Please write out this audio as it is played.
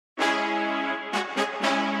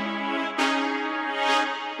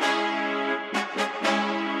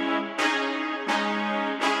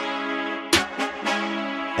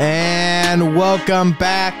And welcome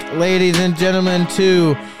back, ladies and gentlemen,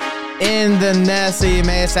 to In the Nest, the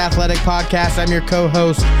Emmaus Athletic Podcast. I'm your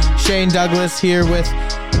co-host, Shane Douglas, here with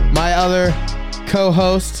my other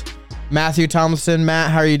co-host, Matthew Tomlinson. Matt,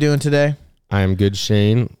 how are you doing today? I am good,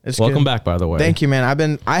 Shane. Welcome back, by the way. Thank you,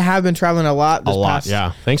 man. I have been traveling a lot.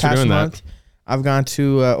 Yeah. Thanks for doing month. That. I've gone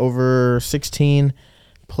to over 16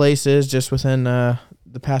 places just within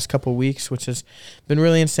the past couple weeks, which has been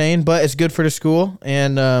really insane, but it's good for the school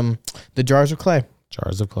and the jars of clay.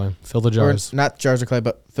 Jars of clay. Fill the jars. Or not jars of clay,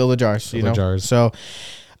 but fill the jars. Fill the jars. So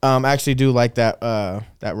I actually do like that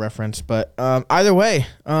reference. But either way,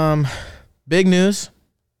 big news.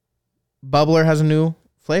 Bubbler has a new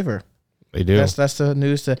flavor. They do. That's the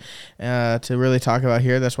news to really talk about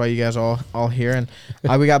here. That's why you guys all here. And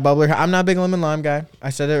we got Bubbler. I'm not a big lemon lime guy.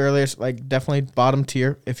 I said it earlier. It's like definitely bottom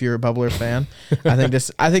tier if you're a Bubbler fan. I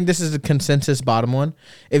think this is a consensus bottom one.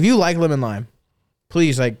 If you like lemon lime,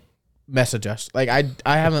 please message us. I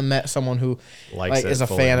haven't met someone who is a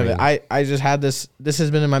fan of it. I just had this. This has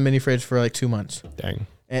been in my mini fridge for 2 months. Dang.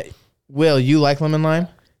 Will, you like lemon lime?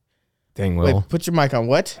 Dang, Will. Wait, put your mic on.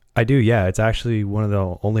 What? I do, yeah. It's actually one of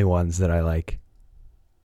the only ones that I like.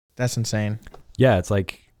 That's insane. Yeah, it's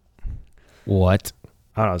like... What?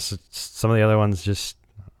 I don't know. Some of the other ones just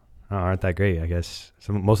aren't that great, I guess.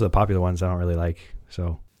 Most of the popular ones I don't really like,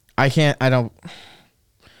 so... I don't...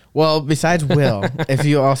 Well, besides Will, if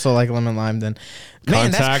you also like lemon lime, then...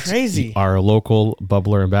 Man, that's crazy. Our local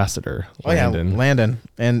Bubbler ambassador, Landon. Yeah, Landon.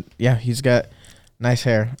 And, yeah, he's got... nice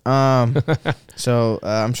hair. So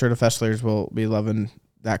I'm sure the Festlers will be loving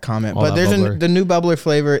that comment. But there's the new Bubbler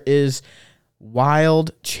flavor is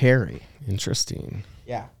wild cherry. Interesting.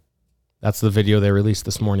 Yeah. That's the video they released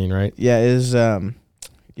this morning, right? Yeah, it's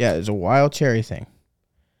a wild cherry thing.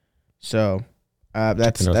 So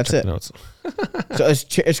that's it. Notes. So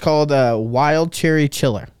it's called Wild Cherry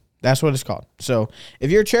Chiller. That's what it's called. So if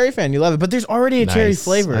you're a cherry fan, you love it. But there's already a cherry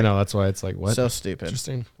flavor. I know. That's why it's like, what? So stupid.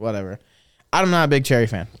 Interesting. Whatever. I'm not a big cherry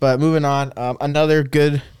fan, but moving on. Another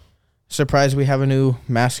good surprise. We have a new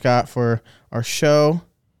mascot for our show.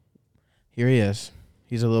 Here he is.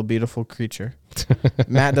 He's a little beautiful creature.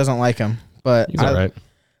 Matt doesn't like him, but he's all right.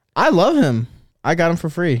 I love him. I got him for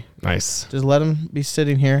free. Nice. Just let him be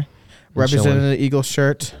sitting here, representing the Eagles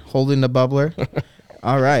shirt, holding the Bubbler.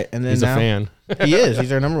 All right, and then he's a fan. He is.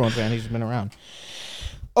 He's our number one fan. He's been around.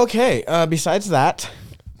 Okay. Besides that,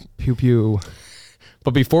 pew pew.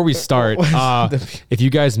 But before we start, if you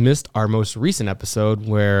guys missed our most recent episode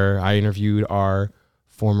where I interviewed our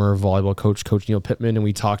former volleyball coach, Coach Neil Pittman, and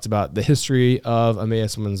we talked about the history of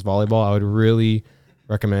Emmaus women's volleyball, I would really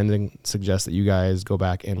recommend and suggest that you guys go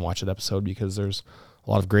back and watch that episode because there's a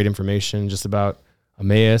lot of great information just about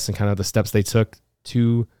Emmaus and kind of the steps they took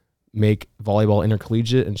to make volleyball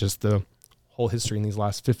intercollegiate and just the whole history in these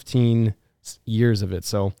last 15 years of it.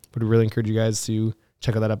 So I would really encourage you guys to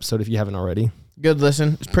check out that episode if you haven't already. Good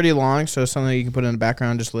listen. It's pretty long, so it's something you can put in the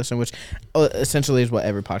background, just listen, which essentially is what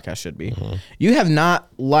every podcast should be. Mm-hmm. You have not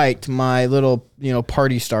liked my little,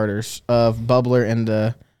 party starters of Bubbler and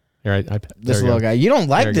this little guy. You don't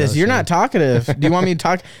like this. You're not talkative. Do you want me to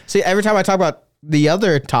talk? See, every time I talk about the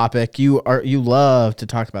other topic, you love to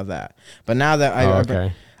talk about that. But now that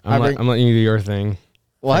I'm letting you do your thing.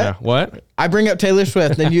 What? Yeah. What? I bring up Taylor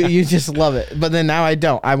Swift, and you just love it. But then now I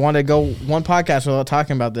don't. I want to go one podcast without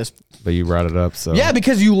talking about this. But you brought it up, so yeah,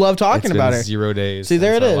 because you love talking about it. 0 days. See,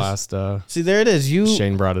 there it is. See, there it is.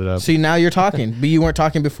 Shane brought it up. See, now you're talking, but you weren't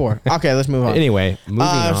talking before. Okay, let's move on. Anyway, moving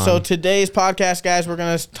on. So today's podcast, guys, we're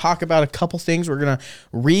gonna talk about a couple things. We're gonna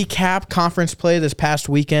recap conference play this past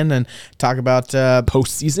weekend and talk about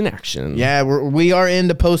postseason action. Yeah, we are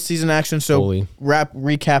into postseason action. So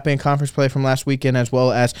recapping conference play from last weekend as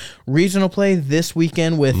well as regional play this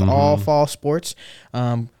weekend with all fall sports,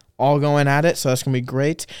 all going at it. So that's gonna be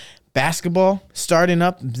great. Basketball starting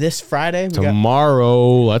up this Friday.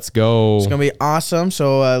 Tomorrow, let's go. It's going to be awesome.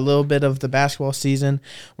 So a little bit of the basketball season.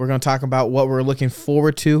 We're going to talk about what we're looking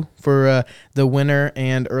forward to for the winter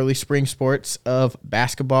and early spring sports of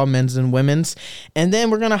basketball, men's and women's. And then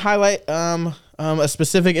we're going to highlight a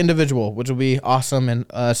specific individual, which will be awesome,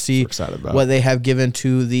 and see what they have given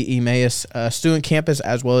to the Emmaus student campus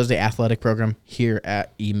as well as the athletic program here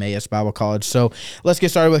at Emmaus Bible College. So let's get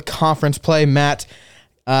started with conference play. Matt,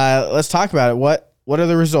 let's talk about it. What are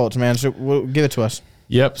the results, man? So give it to us.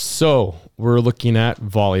 Yep. So we're looking at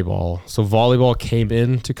volleyball. So volleyball came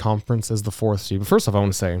into conference as the 4th seed. But first off, I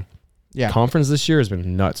want to say, conference this year has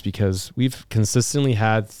been nuts because we've consistently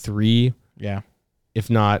had 3, if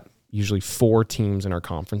not usually 4 teams in our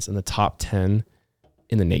conference in the top 10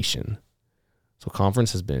 in the nation. So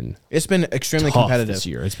conference has been It's been extremely tough competitive this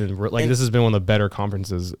year. It's been this has been one of the better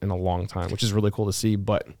conferences in a long time, which is really cool to see.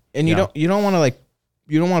 But you don't want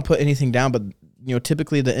to put anything down, but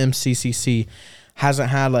typically the MCCC hasn't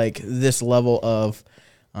had like this level of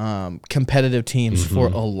competitive teams for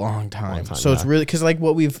a long time. So it's really because like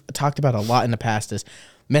what we've talked about a lot in the past is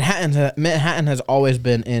Manhattan has always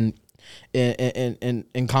been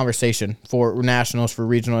in conversation for nationals, for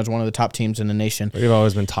regional, as one of the top teams in the nation. We've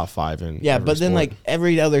always been top 5 in but then sport. like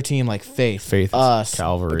every other team, like Faith, us,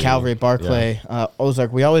 Calvary, Barclay,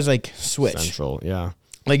 Ozark, we always like switch. Central, yeah.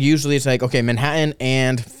 Like usually it's like, okay, Manhattan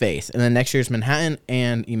and Faith, and then next year it's Manhattan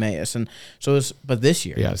and Emmaus, and so it's but this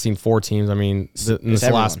year, I've seen 4 teams. I mean, in this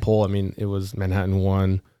everyone. last poll, I mean, it was Manhattan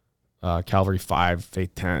 1, Calvary 5,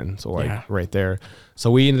 Faith 10. So right there.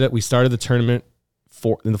 So we started the tournament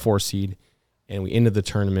in the 4 seed, and we ended the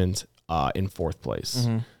tournament in 4th place.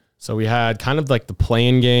 So we had kind of like the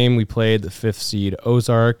play-in game. We played the 5th seed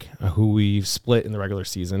Ozark, who we split in the regular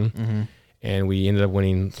season, and we ended up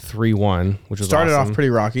winning 3-1, which was started awesome. off pretty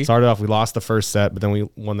rocky. We lost the first set, but then we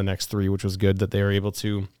won the next 3, which was good that they were able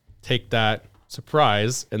to take that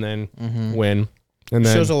surprise and then win. And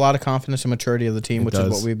then shows a lot of confidence and maturity of the team, which is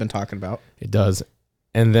what we've been talking about. It does.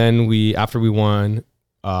 And then after we won,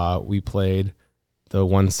 we played the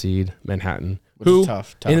 1 seed Manhattan, who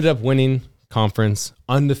tough. ended up winning conference,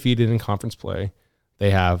 undefeated in conference play.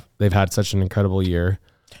 They've had such an incredible year.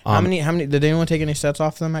 How many did anyone take any sets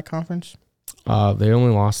off them at conference? They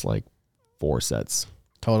only lost like 4 sets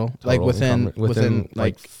total like within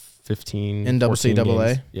like 15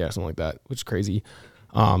 NCAA. Yeah, something like that, which is crazy.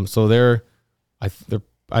 So the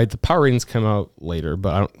power ratings come out later,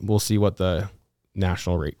 but we'll see what the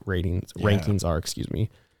national rankings are. Excuse me.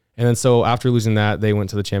 And then so after losing that, they went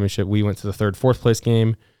to the championship. We went to the 3rd, 4th place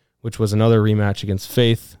game, which was another rematch against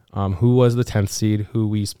Faith, who was the 10th seed, who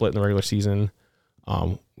we split in the regular season.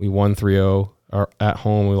 We won 3-0 at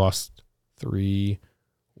home. We lost 3-1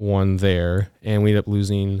 there, and we ended up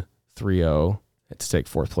losing 3-0 to take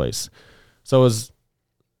 4th place. So it was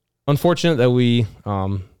unfortunate that we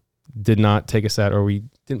did not take a set, or we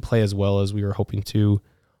didn't play as well as we were hoping to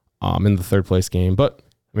in the 3rd place game. But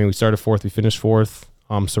I mean, we started 4th, we finished 4th.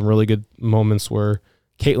 Some really good moments were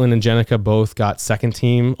Caitlin and Jenica both got 2nd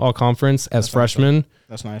team all conference as freshmen.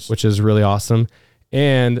 That's nice. Which is really awesome.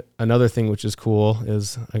 And another thing which is cool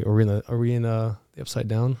is, are we in the upside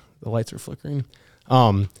down? The lights are flickering.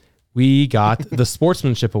 We got the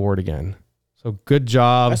sportsmanship award again. So good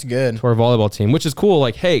job. That's good. To our volleyball team, which is cool.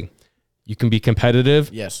 Like, hey, you can be competitive.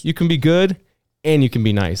 Yes. You can be good, and you can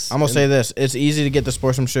be nice. I'm gonna say this: it's easy to get the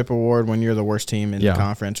sportsmanship award when you're the worst team in the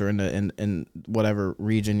conference or in whatever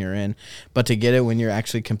region you're in, but to get it when you're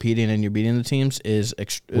actually competing and you're beating the teams is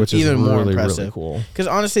even more impressive. Really cool. Because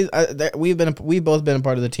honestly, we've both been a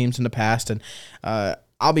part of the teams in the past, and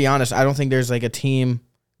I'll be honest, I don't think there's like a team,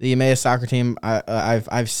 the Emmaus soccer team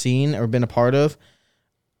I've seen or been a part of,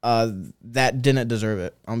 that didn't deserve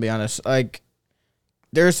it. I'll be honest. Like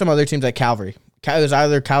there are some other teams like Calvary. It was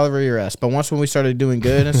either Calvary or us. But once when we started doing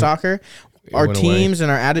good in soccer, our teams and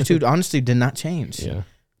our attitude honestly did not change. Yeah.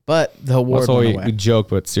 But the award went away. We joke,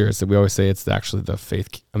 but seriously, we always say it's actually the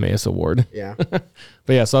Faith Emmaus Award. Yeah. But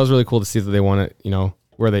yeah, so that was really cool to see that they won it,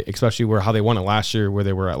 how they won it last year, where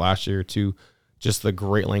they were at last year, to just the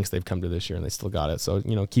great lengths they've come to this year, and they still got it. So,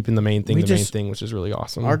 keeping the main thing, which is really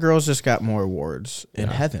awesome. Our girls just got more awards in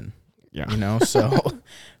heaven. Yeah. So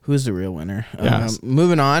who's the real winner? Yeah.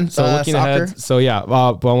 Moving on. So looking soccer. ahead. So yeah,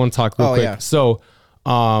 but I want to talk real quick. Yeah. So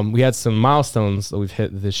we had some milestones that we've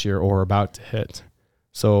hit this year or are about to hit.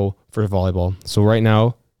 So for volleyball. So right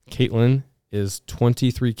now, Caitlin is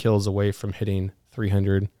 23 kills away from hitting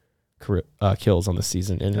 300 kills on the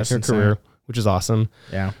season in her career, which is awesome.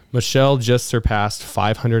 Yeah. Michelle just surpassed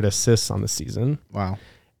 500 assists on the season. Wow.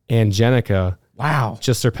 And Jenica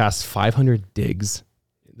just surpassed 500 digs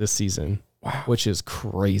this season. Wow. Which is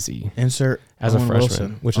crazy. Insert as Owen a freshman,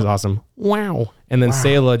 Wilson. Which is awesome. Wow. And then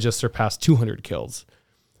Sayla just surpassed 200 kills.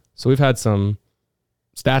 So we've had some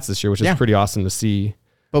stats this year, which is pretty awesome to see.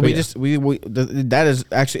 But that is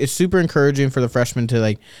actually, it's super encouraging for the freshmen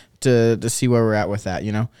to see where we're at with that,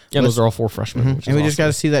 Yeah, those are all 4 freshmen. And we just got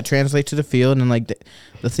to see that translate to the field. And like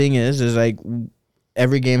the thing is like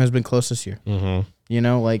every game has been close this year.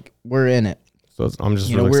 Like we're in it. So I'm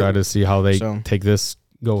just really excited to see how they take this,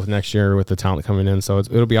 go with next year with the talent coming in. So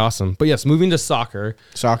it'll be awesome. But yes, moving to soccer.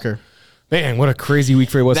 Man, what a crazy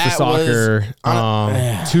week it was for soccer.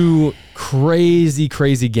 2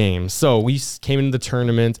 crazy games. So we came into the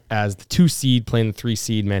tournament as the 2 seed playing the 3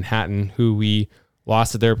 seed Manhattan, who we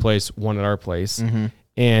lost at their place, won at our place.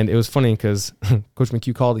 And it was funny because Coach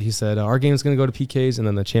McHugh called it. He said, our game's going to go to PKs, and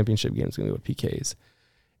then the championship game's going to go to PKs.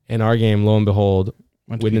 And our game, lo and behold,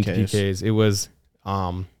 went into PKs. It was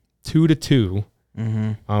 2-2.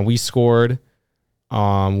 We scored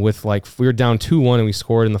with we were down 2-1, and we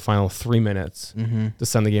scored in the final 3 minutes to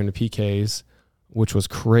send the game to PKs, which was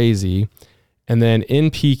crazy. And then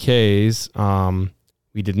in PKs,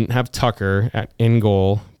 we didn't have Tucker in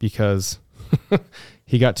goal because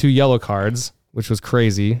he got 2 yellow cards, which was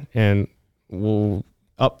crazy, and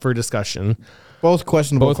up for discussion. Both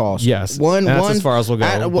questionable calls. Yes. That's as far as we'll go.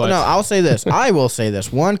 I'll say this. I will say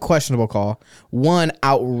this. One questionable call. One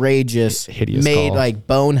outrageous, hideous made call. like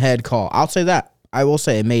bonehead call. I'll say that. I will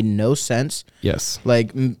say it made no sense. Yes.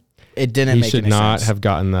 Like it didn't make any sense. He should not have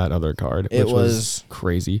gotten that other card. It which was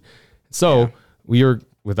crazy. So we were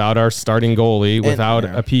without our starting goalie, without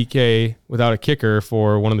a PK, without a kicker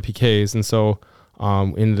for one of the PKs, and so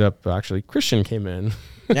ended up actually Christian came in.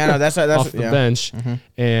 Yeah, no, that's off the bench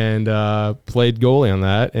and played goalie on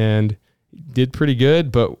that and did pretty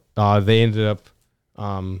good, but they ended up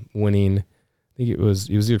winning. I think it was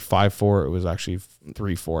either 5-4. It was actually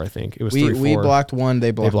 3-4. I think it was 3-4. We blocked one.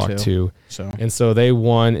 They blocked two. So they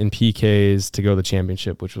won in PKs to go to the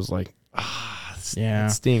championship, which was like,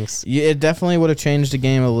 it stinks. It definitely would have changed the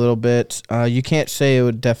game a little bit. You can't say it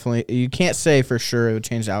would definitely. You can't say for sure it would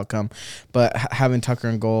change the outcome, but having Tucker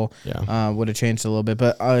in goal would have changed a little bit.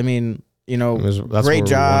 But I mean, great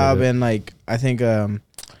job, and like I think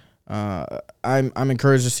I'm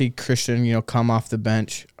encouraged to see Christian, come off the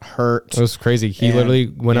bench hurt. It was crazy. He literally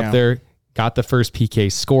went up there, got the first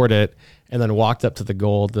PK, scored it, and then walked up to the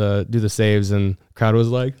goal to do the saves, and the crowd was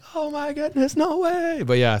like, "Oh my goodness, no way!"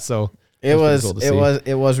 But yeah, so. It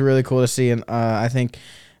was really cool to see, and I think,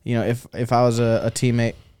 if I was a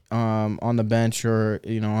teammate on the bench or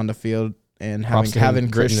on the field and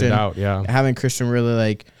having Christian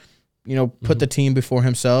really put the team before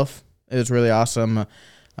himself, it was really awesome.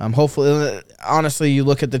 Hopefully, honestly, you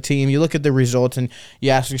look at the team, you look at the results, and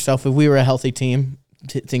you ask yourself, if we were a healthy team,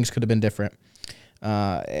 things could have been different.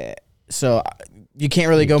 So you can't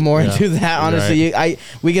really go more into that, honestly. Right.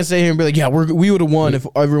 We can sit here and be like, we would have won if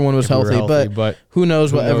everyone was healthy, but who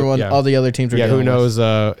knows what all the other teams are doing. Who knows?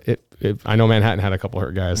 I know Manhattan had a couple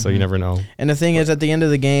hurt guys, so you never know. And the thing is, at the end of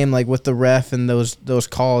the game, like with the ref and those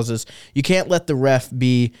calls, is you can't let the ref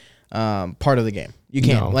be part of the game. You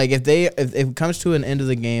can't. No. Like if it comes to an end of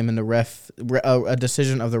the game and the a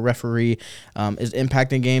decision of the referee is impacting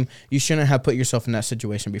the game, you shouldn't have put yourself in that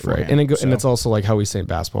situation before. Right, and it's also like how we say in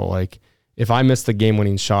basketball, like if I miss the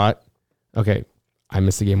game-winning shot, okay, I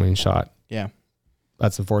missed the game-winning shot. Yeah,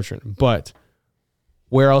 that's unfortunate. But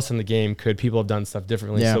where else in the game could people have done stuff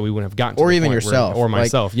differently so we wouldn't have gotten to or the even point yourself or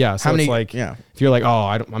myself? Yeah, so it's like if you're like,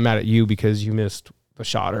 oh, I'm mad at you because you missed the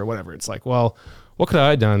shot or whatever. It's like, well, what could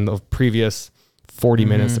I have done the previous 40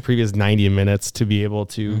 minutes, the previous 90 minutes to be able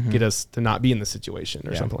to get us to not be in the situation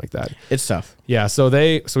or something like that. It's tough. Yeah. So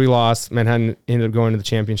we lost. Manhattan ended up going to the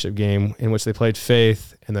championship game in which they played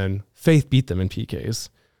Faith, and then Faith beat them in PKs.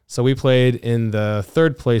 So we played in the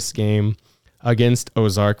third place game against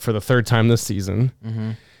Ozark for the third time this season.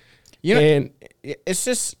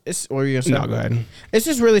 It's what are you gonna say? No, go ahead. It's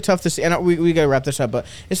just really tough to see, and we gotta wrap this up, but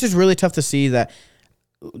it's just really tough to see that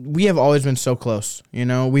we have always been so close.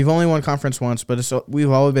 We've only won conference once, but we've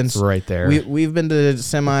always been right there. We've been to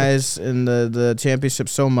semis and the championship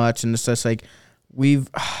so much, and it's just like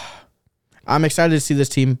I'm excited to see this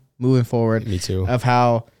team moving forward. Me too. Of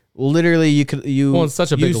how literally well, it's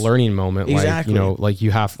such a big learning moment. Exactly. Like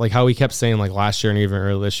you have how we kept saying like last year and even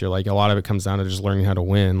earlier this year, like a lot of it comes down to just learning how to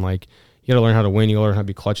win. Like you got to learn how to win. You got to learn how to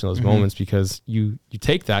be clutch in those moments, because you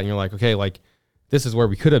take that and you're like, okay, like this is where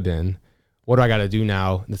we could have been. What do I got to do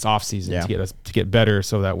now this off season to get better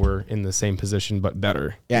so that we're in the same position but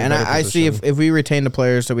better? Yeah, and I see if we retain the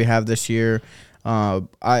players that we have this year,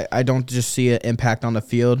 I don't just see an impact on the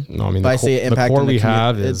field. No, I mean, but I see an impact in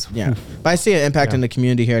the But I see an impact in the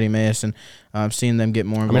community here at Emmaus, and seeing them get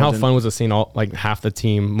more involved. I mean, how fun was it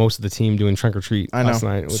seeing most of the team doing trunk or treat last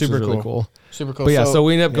night, which Super was really cool. Super cool. But yeah, so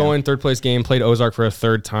we ended up going third place game, played Ozark for a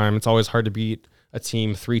third time. It's always hard to beat a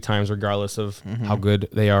team 3 times, regardless of how good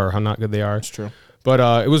they are or how not good they are. That's true.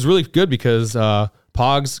 But it was really good because Caleb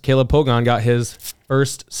Pogon got his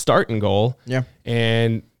first start and goal. Yeah.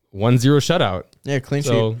 And 1-0 shutout. Yeah,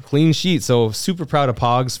 clean sheet. So super proud of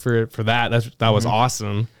Pogs for that. That was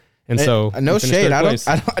awesome. And so no shade. I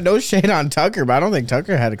don't no shade on Tucker, but I don't think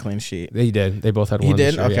Tucker had a clean sheet. He did. They both had one. He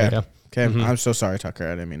did? Year. Okay. Yeah. Okay, I'm so sorry, Tucker.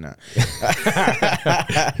 I didn't mean that.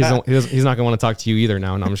 He's not going to want to talk to you either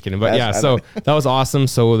now. No, I'm just kidding. But yeah, so that was awesome.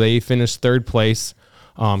 So they finished third place.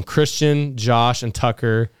 Christian, Josh, and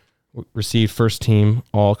Tucker received first team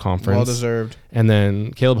all conference. Well deserved. And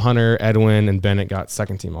then Caleb Hunter, Edwin, and Bennett got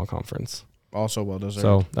second team all conference. Also well deserved.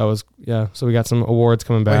 So that was, so we got some awards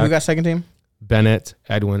coming back. Wait, who got second team? Bennett,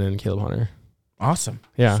 Edwin, and Caleb Hunter. Awesome.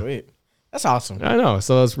 Yeah. Sweet. That's awesome. I know.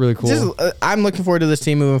 So that's really cool. I'm looking forward to this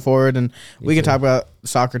team moving forward, and we can too. talk about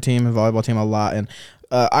soccer team and volleyball team a lot. And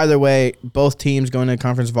either way, both teams going to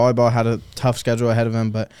conference volleyball had a tough schedule ahead of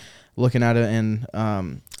them, but looking at it,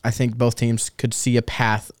 and I think both teams could see a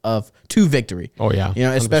path to victory. Oh yeah,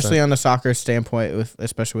 especially 100%. on the soccer standpoint,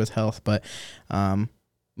 especially with health. But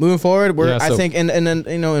moving forward, I think, and then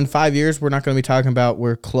in 5 years, we're not going to be talking about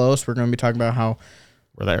we're close. We're going to be talking about how.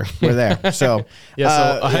 We're there. So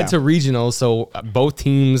So ahead to regionals. So both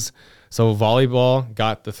teams. So volleyball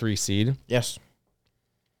got the 3 seed. Yes.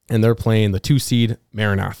 And they're playing the 2 seed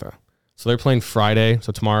Maranatha. So they're playing Friday.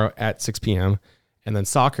 So tomorrow at 6 p.m. And then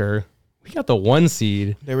soccer, we got the 1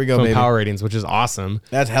 seed. There we go, from baby. Power Ratings, which is awesome.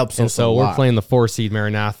 That helps. And us so a we're lot. playing the 4 seed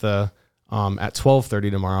Maranatha at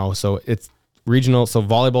 12:30 tomorrow. So it's regional. So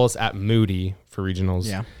volleyball is at Moody for regionals.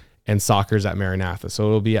 Yeah. And soccer's at Maranatha. So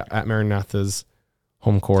it'll be at Maranatha's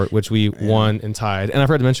home court, which we won and tied. And I've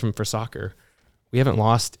heard to mention for soccer, we haven't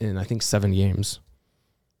lost in, I think, 7 games.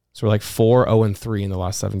 So we're like 4-0-3 in the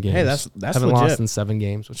last 7 games. Hey, that's haven't legit. lost in 7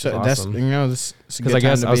 games, which is awesome. This because I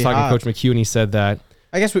guess I was talking to Coach McHugh, and he said that.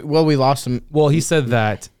 I guess we lost him. Well, he said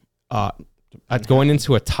that going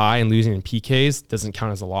into a tie and losing in PKs doesn't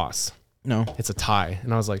count as a loss. No, it's a tie.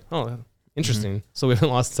 And I was like, oh, interesting. Mm-hmm. So we haven't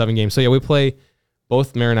lost 7 games. So yeah, we play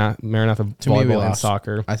both Maranatha volleyball and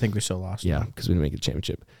soccer. I think we still lost. Yeah, because we didn't make the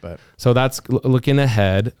championship. But so that's looking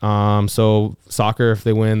ahead. So soccer, if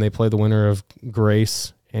they win, they play the winner of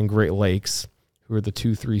Grace and Great Lakes, who are the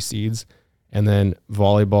 2-3 seeds. And then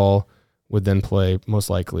volleyball would then play, most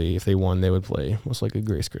likely, if they won, they would play most likely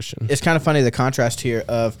Grace Christian. It's kind of funny, the contrast here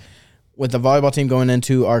of with the volleyball team going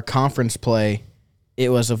into our conference play, it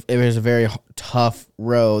was a very tough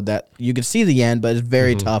road that you could see the end, but it's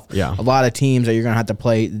very tough. Yeah. A lot of teams that you're going to have to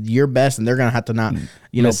play your best, and they're going to have to not,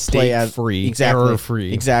 play as free, exactly, error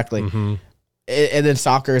free. Exactly. Mm-hmm. And then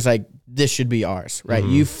soccer is like, this should be ours, right?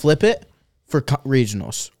 Mm-hmm. You flip it for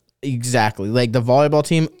regionals. Exactly. Like the volleyball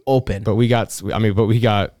team open. But we got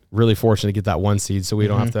really fortunate to get that 1 seed, so we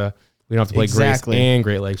don't have to. We don't have to play Grace and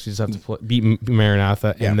Great Lakes. We just have to beat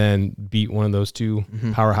Maranatha and then beat one of those 2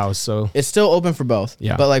 powerhouse. So it's still open for both.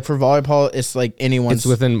 Yeah. But like for volleyball, it's like anyone's.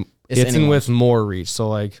 It's in with more reach. So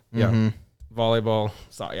like volleyball.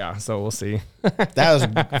 So we'll see. That was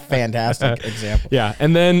a fantastic example. Yeah,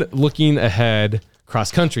 and then looking ahead,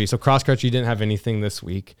 cross country. So cross country didn't have anything this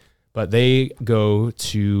week, but they go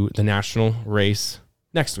to the national race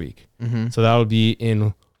next week. Mm-hmm. So that'll be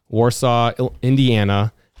in Warsaw,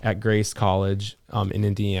 Indiana, at Grace College in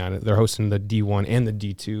Indiana. They're hosting the D1 and the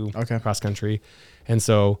D2 cross country. And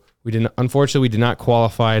so we did not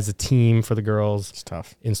qualify as a team for the girls. It's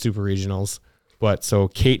tough. In super regionals. But so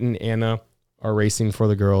Kate and Anna are racing for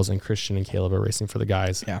the girls, and Christian and Caleb are racing for the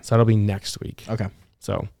guys. Yeah. So that'll be next week. Okay.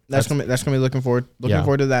 So that's gonna be looking forward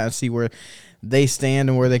to that and see where they stand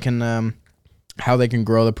and where they can how they can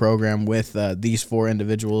grow the program with these 4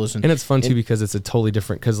 individuals. And it's fun too because it's a totally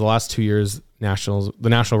different, because the last 2 years the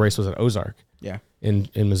national race was at Ozark. Yeah. In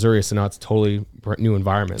Missouri. So now it's a totally new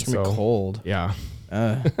environment. It's gonna be cold. Yeah.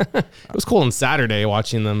 It was cold on Saturday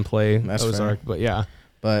watching them play Ozark, fair. but yeah.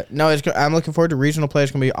 But no, I'm looking forward to regional play.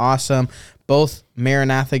 It's going to be awesome. Both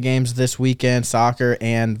Maranatha games this weekend, soccer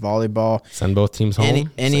and volleyball. Send both teams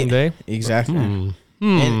home same day? Exactly.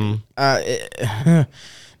 No.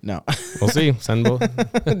 We'll see. Send both.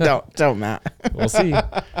 Don't, Matt. We'll see.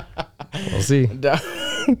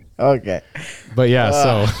 Okay. But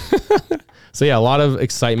yeah, so yeah, a lot of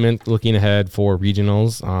excitement looking ahead for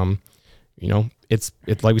regionals. It's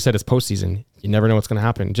like we said, it's postseason. You never know what's going to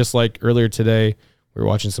happen. Just like earlier today, we were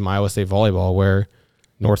watching some Iowa State volleyball where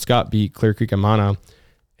North Scott beat Clear Creek Amana,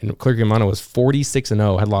 and Clear Creek Amana was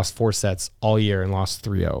 46-0, had lost 4 sets all year and lost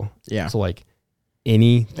 3-0. Yeah. So like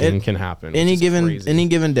anything can happen. Any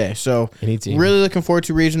given day. So any team. Really looking forward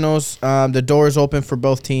to regionals. The door is open for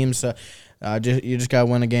both teams. You just gotta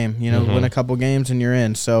win a game. Win a couple games and you're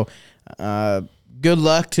in. So good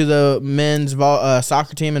luck to the men's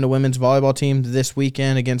soccer team and the women's volleyball team this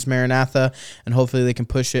weekend against Maranatha, and hopefully they can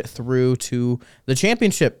push it through to the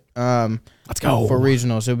championship. Let's go for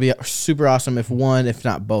regionals. It would be super awesome if one, if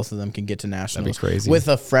not both of them, can get to nationals. That'd be crazy with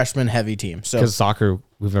a freshman heavy team. So because soccer,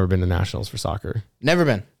 we've never been to nationals for soccer. Never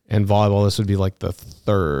been. And volleyball, this would be like the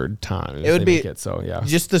 3rd time. It would be so yeah.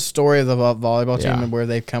 Just the story of the volleyball team and where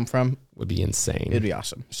they've come from would be insane. It'd be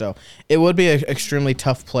awesome. So it would be an extremely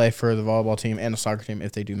tough play for the volleyball team and the soccer team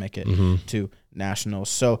if they do make it to Nationals.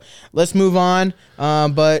 So let's move on.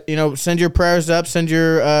 But send your prayers up, send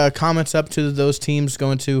your comments up to those teams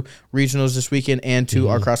going to regionals this weekend and to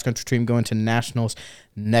our cross country team going to nationals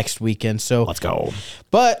next weekend. So let's go.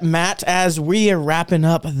 But Matt, as we are wrapping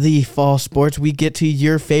up the fall sports, we get to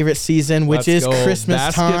your favorite season, which is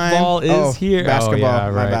Christmas time. Basketball is here. Basketball.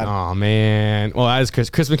 Yeah, My right. bad. Oh man. Well, as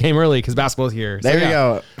Christmas came early because basketball's here. There you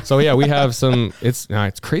go. So yeah, we have some. It's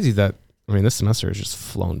crazy that this semester has just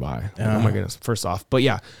flown by. Oh my goodness. First off, but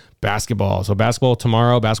yeah, basketball. So basketball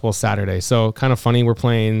tomorrow, basketball Saturday. So kind of funny. We're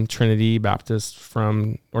playing Trinity Baptist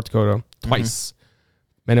from North Dakota twice.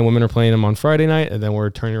 Men and women are playing them on Friday night, and then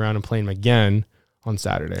we're turning around and playing them again on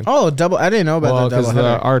Saturday. Oh, double! I didn't know about the double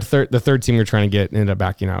header. The third team we're trying to get ended up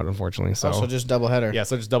backing out, unfortunately. So just double header. Yeah,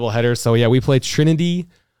 so just double header. So yeah, we played Trinity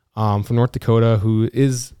from North Dakota,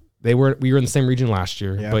 we were in the same region last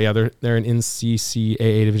year, but yeah, they're an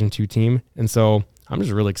NCCAA Division II team, and so I'm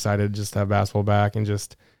just really excited just to have basketball back and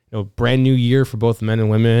just brand new year for both men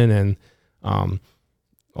and women, and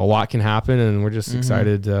a lot can happen, and we're just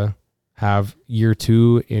excited to have year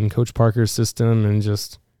 2 in Coach Parker's system, and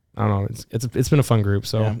just I don't know, it's been a fun group.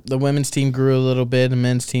 So the women's team grew a little bit, the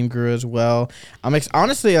men's team grew as well. I'm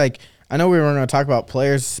honestly I know we weren't going to talk about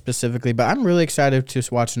players specifically, but I'm really excited to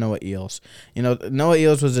watch Noah Eels. Noah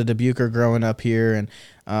Eels was a Dubuquer growing up here, and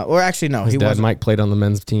his dad Mike played on the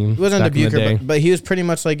men's team. He wasn't a Dubuquer, but he was pretty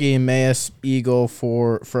much like a Emmaus Eagle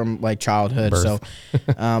from childhood. Birth. So,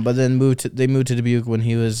 but then they moved to Dubuque when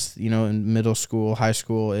he was in middle school, high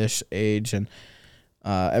school ish age, and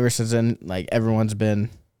ever since then, everyone's been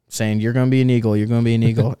saying you're going to be an Eagle, you're going to be an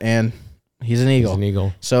Eagle, and he's an Eagle. He's an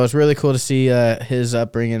Eagle. So it's really cool to see his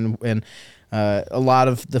upbringing, and a lot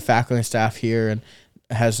of the faculty and staff here and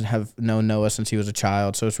have known Noah since he was a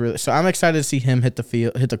child. So I'm excited to see him hit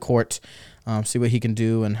the court, see what he can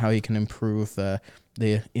do and how he can improve the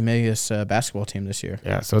Emmaus basketball team this year.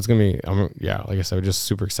 Yeah, so it's gonna be like I said, we're just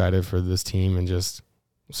super excited for this team and just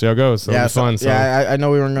see how it goes. So it'll be fun. So I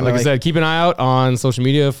know we weren't gonna like I said, keep an eye out on social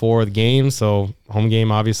media for the game. So home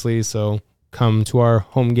game, obviously. So come to our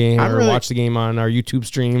home game watch the game on our YouTube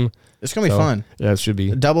stream. It's going to be fun. Yeah, it should be.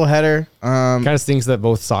 A doubleheader. Kind of stinks that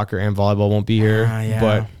both soccer and volleyball won't be here,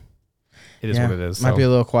 but it is what it is. Might be a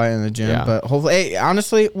little quiet in the gym, but hopefully,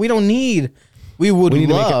 honestly, we need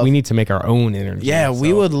to make our own internet. Yeah,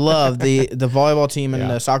 we would love the volleyball team and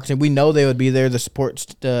the soccer team. We know they would be there.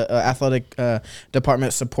 The athletic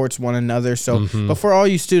department supports one another. So, but for all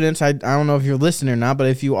you students, I don't know if you're listening or not, but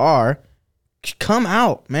if you are, come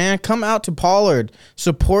out, man. Come out to Pollard.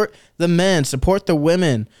 Support the men. Support the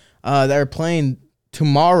women that are playing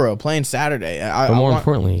tomorrow, playing Saturday. But more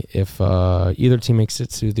importantly, if either team makes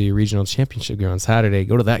it to the regional championship game on Saturday,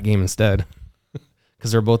 go to that game instead,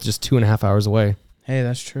 because they're both just 2.5 hours away. Hey,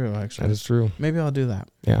 that's true. Actually, that is true. Maybe I'll do that.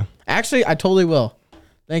 Yeah. Actually, I totally will.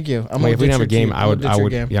 Thank you. If we didn't have a game, I would.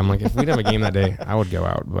 Yeah, I'm like, if we didn't have a game that day, I would go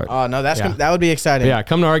out. But no, that would be exciting. But yeah,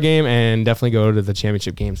 come to our game and definitely go to the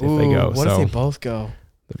championship games if they go. What if they both go?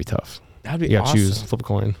 That'd be tough. That'd be awesome. You gotta awesome. choose, flip a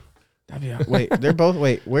coin. They're both.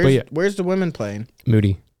 Where's the women playing?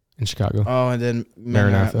 Moody in Chicago. Oh, and then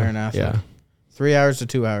Maranatha. Yeah. 3 hours to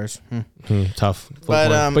 2 hours. Tough.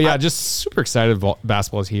 But yeah, just super excited.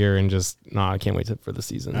 Basketball is here, and just I can't wait for the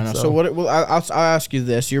season. I know. So what? Well, I'll ask you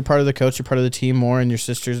this: you're part of the coach, you're part of the team more, and your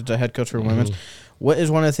sister's the head coach for women's. What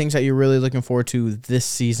is one of the things that you're really looking forward to this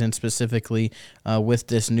season, specifically with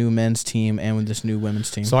this new men's team and with this new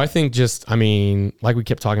women's team? So I think like we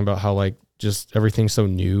kept talking about how just everything's so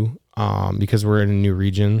new. Because we're in a new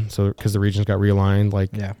region, so because the regions got realigned,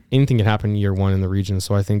 anything can happen year one in the region.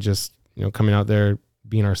 So I think just coming out there,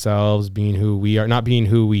 being ourselves, being who we are, not being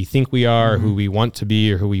who we think we are, who we want to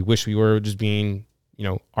be, or who we wish we were, just being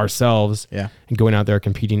ourselves. Yeah, and going out there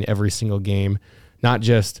competing every single game, not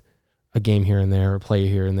just a game here and there, or play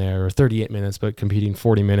here and there, or 38 minutes, but competing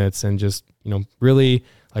 40 minutes, and just really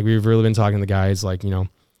we've really been talking to the guys,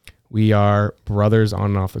 we are brothers on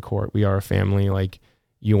and off the court. We are a family.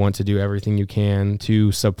 You want to do everything you can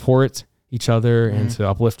to support each other and to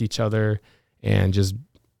uplift each other, and just,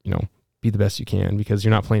 be the best you can, because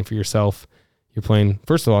you're not playing for yourself. You're playing,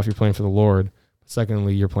 first of all, you're playing for the Lord.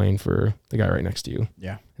 Secondly, you're playing for the guy right next to you.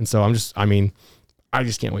 Yeah. And so I just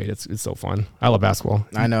can't wait. It's so fun. I love basketball.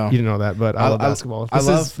 I know. You didn't know that, but I love basketball.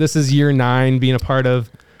 This is year 9 being a part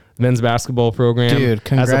of the men's basketball program. Dude,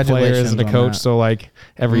 congratulations. As a player, as a coach. So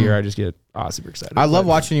every year I just get super excited. I love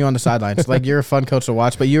watching you on the sidelines. You're a fun coach to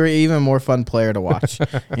watch, but you're an even more fun player to watch.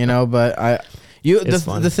 But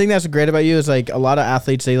The thing that's great about you is like a lot of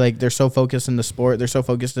athletes, they're so focused in the sport, they're so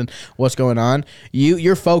focused in what's going on.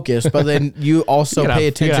 You're focused, but then you also pay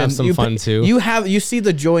attention. You have some fun too. You see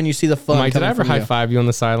the joy and you see the fun. Mike, did I ever high five you on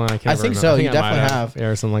the sideline? I think so. You definitely have. Yeah,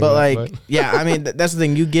 or something like that. But yeah, I mean that's the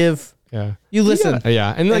thing. You give. Yeah. You listen.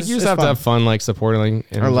 And like you just have to have fun, like supporting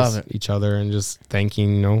and I love each other and just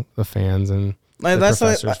thanking, the fans and the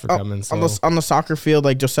professors for coming. So. On the soccer field,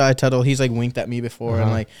 like Josiah Tuttle, he's like winked at me before,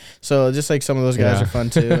 and so just like some of those guys are fun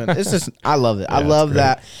too. And it's just I love it. I love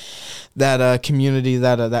that community,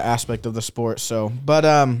 that aspect of the sport. So, but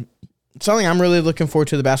something I'm really looking forward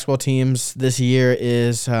to the basketball teams this year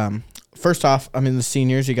is. First off, the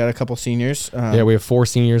seniors. You got a couple seniors. We have 4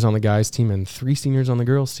 seniors on the guys' team and 3 seniors on the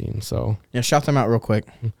girls' team. So shout them out real quick.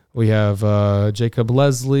 We have Jacob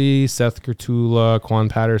Leslie, Seth Gertula, Quan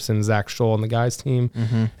Patterson, Zach Scholl on the guys' team.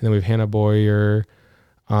 And then we have Hannah Boyer,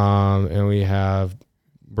 and we have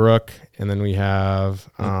Brooke, and then we have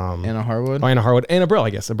Anna Harwood. Anna Harwood, and Abril,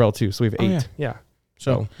 I guess. Abril, too. So we have 8. Yeah.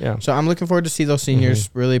 So I'm looking forward to see those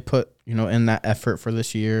seniors really put, in that effort for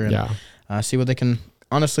this year and see what they can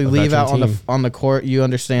honestly leave out on the court. You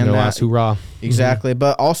understand that. Last hoorah. Exactly.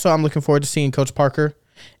 But also I'm looking forward to seeing Coach Parker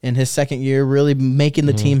in his second year really making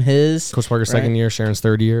the team his. Coach Parker's second year, Sharon's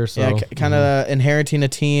third year. So kind of inheriting a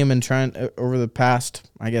team and trying over the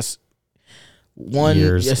past, I guess,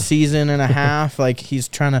 a season and a half, like he's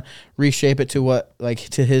trying to reshape it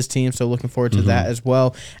to his team. So looking forward to that, as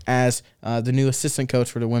well as the new assistant coach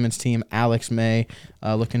for the women's team, Alex May.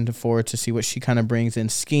 Looking forward to see what she kind of brings in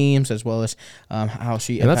schemes, as well as how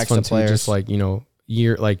she impacts the players. Too,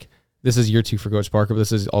 just this is year 2 for Coach Parker, but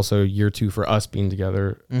this is also year 2 for us being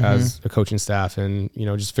together as a coaching staff, and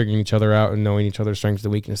just figuring each other out and knowing each other's strengths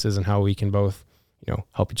and weaknesses and how we can both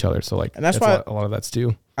help each other. So and that's why a lot of that's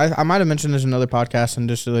due. I might have mentioned this in another podcast, and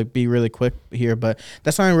just to be really quick here, but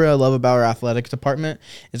that's something I really love about our athletics department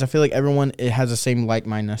is I feel like everyone has the same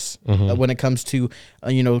like-mindedness when it comes to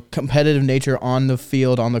competitive nature on the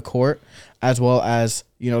field, on the court, as well as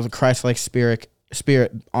the Christ-like spirit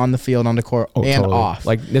on the field, on the court, and totally. Off.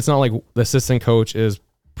 Like it's not like the assistant coach is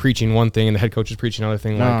preaching one thing and the head coach is preaching another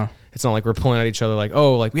thing. Like it's not like we're pulling at each other like,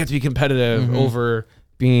 oh, like we have to be competitive over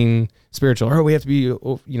being spiritual, or we have to be,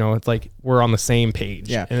 it's like we're on the same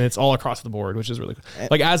page, and it's all across the board, which is really cool.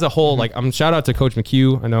 Like as a whole, like shout out to Coach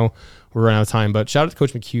McHugh. I know we're running out of time, but shout out to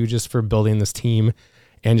Coach McHugh just for building this team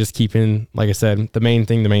and just keeping, like I said, the main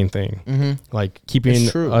thing, like keeping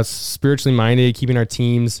us spiritually minded, keeping our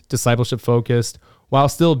teams discipleship focused, while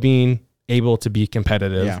still being able to be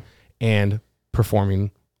competitive and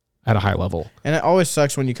performing at a high level. And it always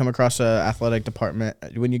sucks when you come across an athletic department,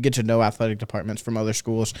 when you get to know athletic departments from other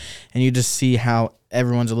schools, and you just see how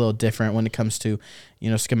everyone's a little different when it comes to,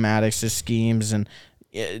 schematics, to schemes, and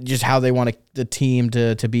just how they want the team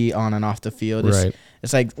to be on and off the field.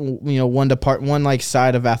 It's like, one like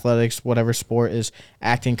side of athletics, whatever sport, is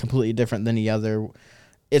acting completely different than the other.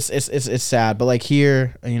 It's sad, but like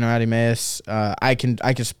here, at Emmaus, I can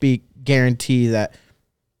guarantee that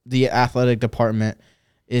the athletic department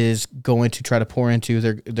is going to try to pour into.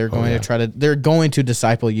 They're going to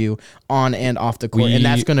disciple you on and off the court, and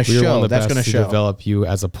that's going to show. That's going to show. Develop you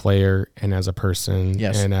as a player and as a person,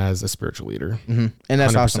 and as a spiritual leader. And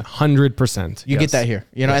that's 100%, awesome. 100%. You get that here,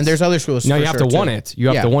 and there's other schools. Now you have to want it. You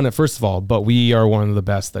have to want it first of all, but we are one of the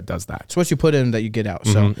best that does that. It's what you put in that you get out.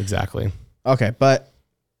 So exactly. Okay, but.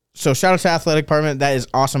 So shout out to athletic department. That is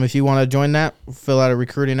awesome. If you want to join that, fill out a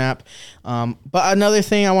recruiting app. But another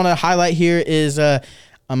thing I want to highlight here is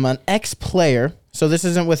I'm an ex-player. So this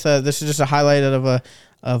isn't with this is just a highlight of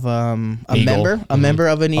a member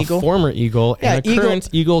of an Eagle, a former Eagle, and a current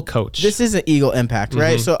Eagle coach. This is an Eagle impact,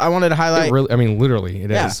 right? So I wanted to highlight. Literally,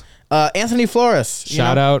 it is. Anthony Flores.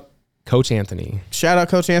 Shout out. Coach Anthony. Shout out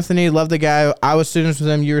Coach Anthony. Love the guy. I was students with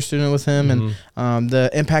him. You were a student with him. And the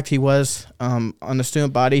impact he was on the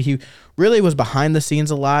student body, he really was behind the scenes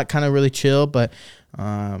a lot, kind of really chill. But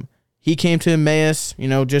he came to Emmaus,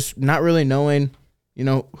 just not really knowing,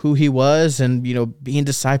 who he was, and, being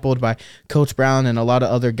discipled by Coach Brown and a lot of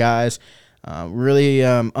other guys, really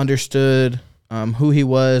understood who he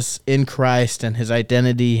was in Christ and his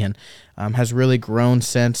identity, and has really grown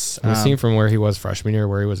since. Seen from where he was freshman year,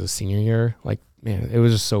 where he was a senior year, like, man, it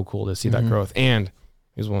was just so cool to see that growth. And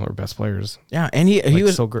he was one of our best players. Yeah, and he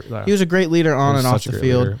was so great. He was a great leader on and off the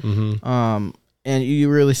field. And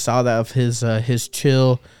you really saw that of his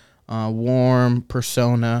chill, warm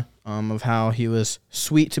persona, of how he was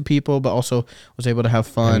sweet to people, but also was able to have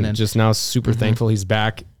fun. And just now super thankful he's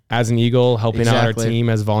back as an Eagle, helping out our team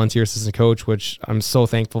as volunteer assistant coach, which I'm so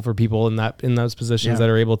thankful for people in those positions that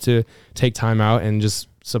are able to take time out and just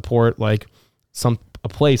support like some a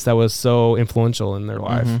place that was so influential in their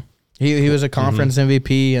life. He was a conference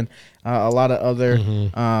MVP and a lot of other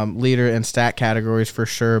leader and stat categories for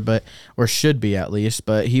sure, or should be at least.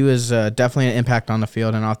 But he was definitely an impact on the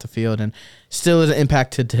field and off the field, and still is an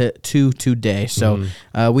impact to today. So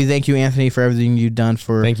we thank you, Anthony, for everything you've done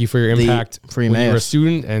for. Thank you for your impact for when you were a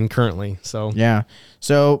student and currently. So yeah.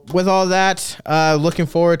 So with all that, looking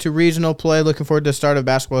forward to regional play, looking forward to the start of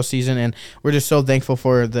basketball season, and we're just so thankful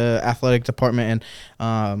for the athletic department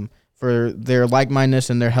and for their like-mindedness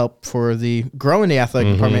and their help for the growing the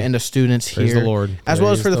athletic department and the students Praise here, the Lord. as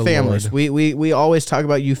well as for the families. Lord. We always talk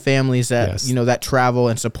about you families that that travel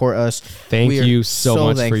and support us. Thank you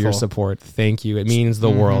so much for your support. Thank you. It means the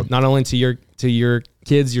world, not only to your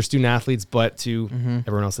kids, your student athletes, but to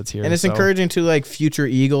everyone else that's here. And it's encouraging to like future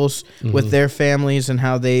Eagles with their families and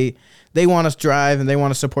how they want us to drive and they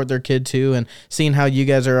want to support their kid too. And seeing how you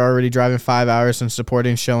guys are already driving 5 hours and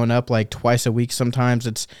supporting, showing up like twice a week sometimes,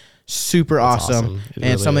 it's super awesome. And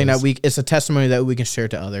really something is. It's a testimony that we can share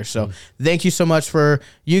to others. So thank you so much for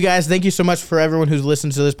you guys. Thank you so much for everyone who's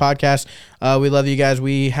listened to this podcast. We love you guys.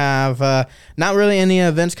 We have not really any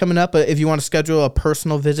events coming up, but if you want to schedule a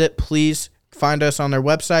personal visit, please find us on their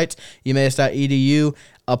website, emmaus.edu.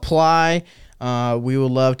 Apply. We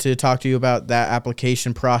would love to talk to you about that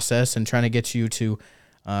application process and trying to get you to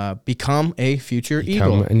become a future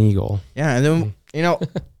Eagle. Become an Eagle. Yeah, and then,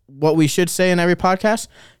 what we should say in every podcast,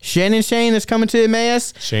 Shane and Shane is coming to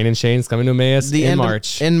Emmaus. Shane and Shane's coming to Emmaus in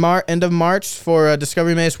March. End of March for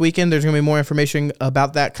Discovery Emmaus weekend. There's going to be more information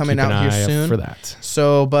about that coming out here soon. For that.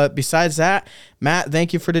 So, but besides that, Matt,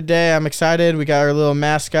 thank you for today. I'm excited. We got our little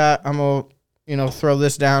mascot. I'm going to throw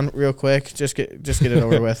this down real quick. Just get it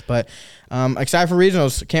over with. But excited for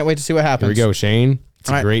regionals. Can't wait to see what happens. Here we go, Shane.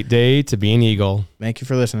 It's a great day to be an Eagle. Thank you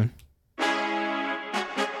for listening.